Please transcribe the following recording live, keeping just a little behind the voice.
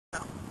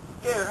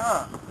Scared,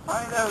 huh?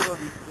 I ain't never gonna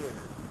be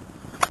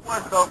scared.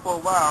 Once though, for a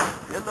while,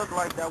 it looked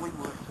like that we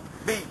was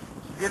beat,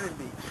 getting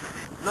beat.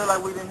 Looked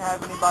like we didn't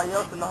have anybody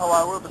else in the whole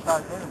wide world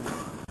besides enemies.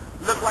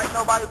 Looked like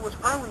nobody was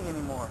friendly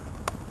anymore.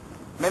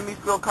 Made me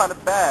feel kind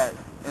of bad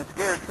and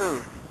scared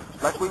too.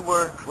 Like we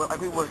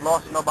was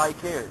lost and nobody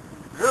cared.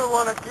 You're the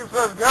one that keeps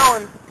us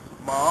going,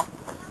 Ma.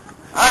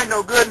 I ain't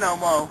no good no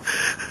more.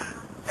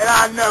 And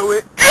I know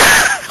it.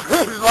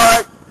 It's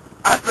like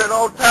I spent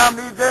all time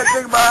these days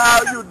thinking about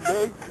how you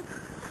did.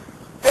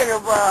 Thinking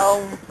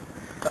about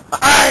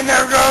I ain't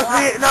never gonna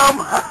see it no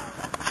more.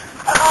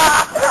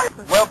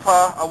 Well,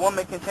 Pa, a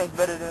woman can change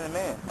better than a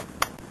man.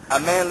 A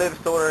man lives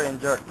sorta and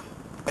jerk.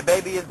 A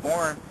baby is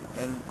born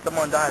and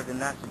someone dies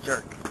and that's a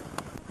jerk.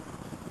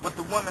 With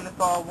the woman, it's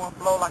all one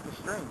flow like a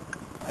stream.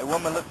 A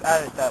woman looks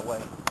at it that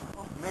way.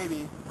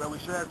 Maybe, but we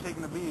should have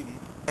taken the baby.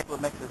 That's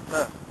what makes it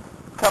tough.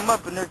 Come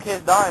up and their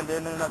kids die and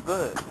they're not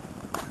good.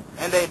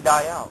 And they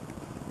die out.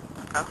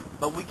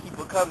 But we keep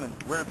it coming.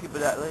 We're the people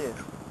that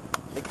live.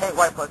 They can't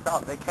wipe us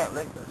out. They can't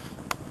lick us.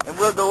 And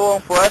we'll go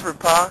on forever,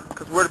 Pa,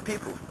 because we're the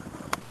people.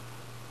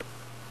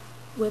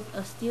 With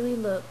a steely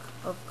look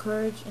of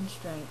courage and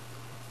strength,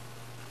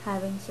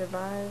 having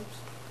survived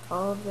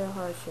all of their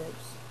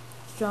hardships,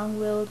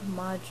 strong-willed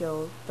Ma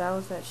Jo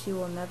vows that she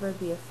will never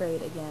be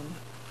afraid again.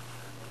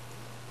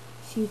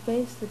 She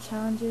faced the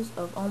challenges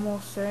of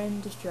almost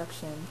certain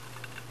destruction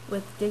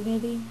with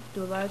dignity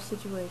through life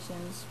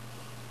situations,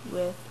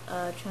 with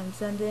a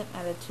transcendent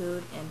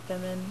attitude and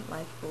feminine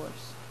life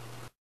force.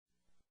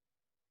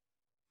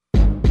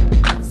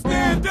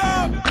 Stand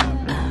up!